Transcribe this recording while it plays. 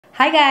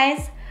Hi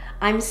guys!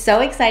 I'm so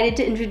excited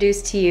to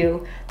introduce to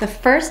you the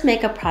first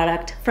makeup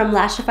product from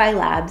Lashify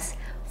Labs,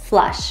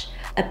 Flush,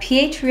 a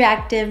pH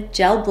reactive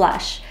gel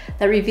blush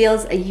that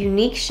reveals a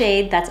unique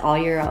shade that's all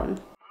your own.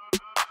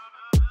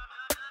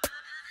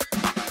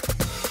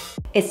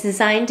 It's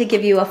designed to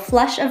give you a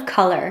flush of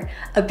color,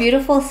 a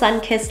beautiful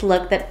sun-kissed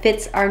look that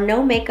fits our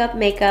no makeup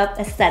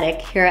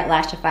aesthetic here at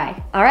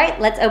Lashify. All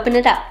right, let's open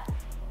it up.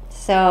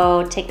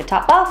 So take the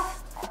top off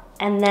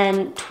and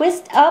then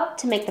twist up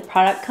to make the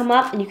product come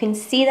up, and you can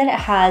see that it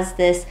has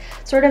this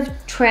sort of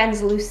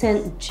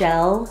translucent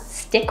gel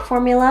stick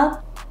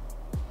formula.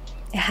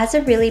 It has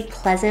a really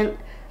pleasant,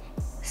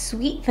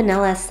 sweet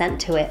vanilla scent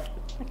to it.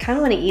 I kind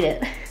of want to eat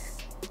it.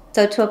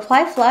 So to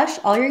apply Flush,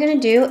 all you're gonna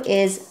do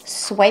is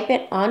swipe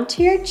it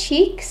onto your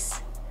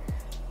cheeks,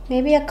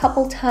 maybe a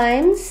couple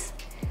times,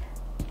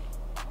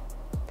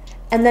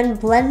 and then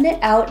blend it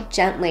out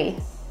gently.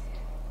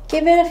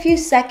 Give it a few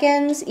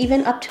seconds,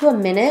 even up to a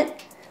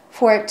minute,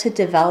 for it to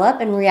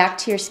develop and react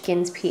to your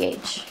skin's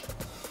pH.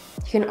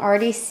 You can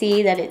already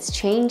see that it's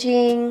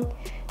changing.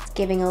 It's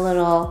giving a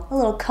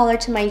little color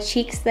to my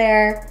cheeks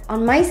there.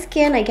 On my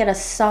skin, I get a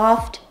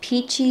soft,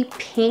 peachy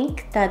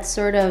pink that's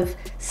sort of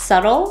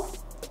subtle.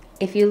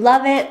 If you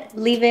love it,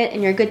 leave it,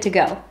 and you're good to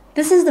go.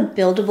 This is the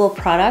buildable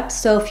product,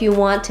 so if you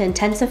want to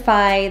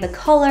intensify the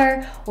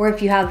color, or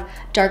if you have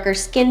darker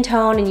skin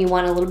tone and you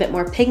want a little bit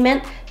more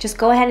pigment, just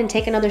go ahead and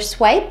take another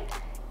swipe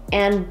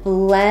and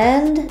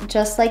blend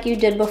just like you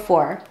did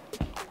before.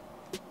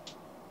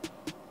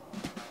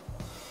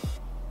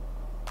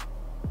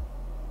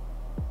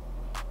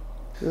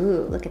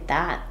 Ooh, look at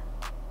that.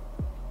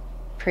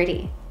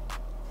 Pretty.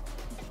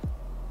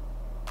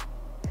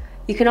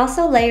 You can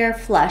also layer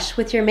Flush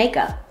with your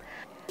makeup.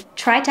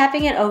 Try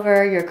tapping it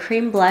over your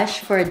cream blush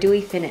for a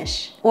dewy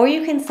finish. Or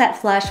you can set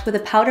Flush with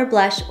a powder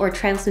blush or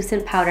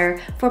translucent powder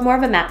for more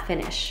of a matte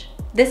finish.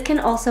 This can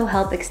also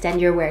help extend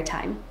your wear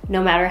time.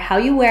 No matter how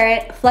you wear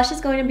it, Flush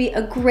is going to be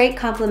a great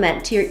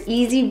complement to your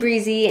easy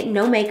breezy,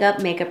 no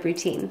makeup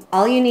routine.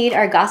 All you need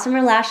are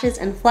Gossamer lashes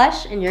and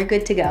Flush, and you're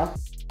good to go.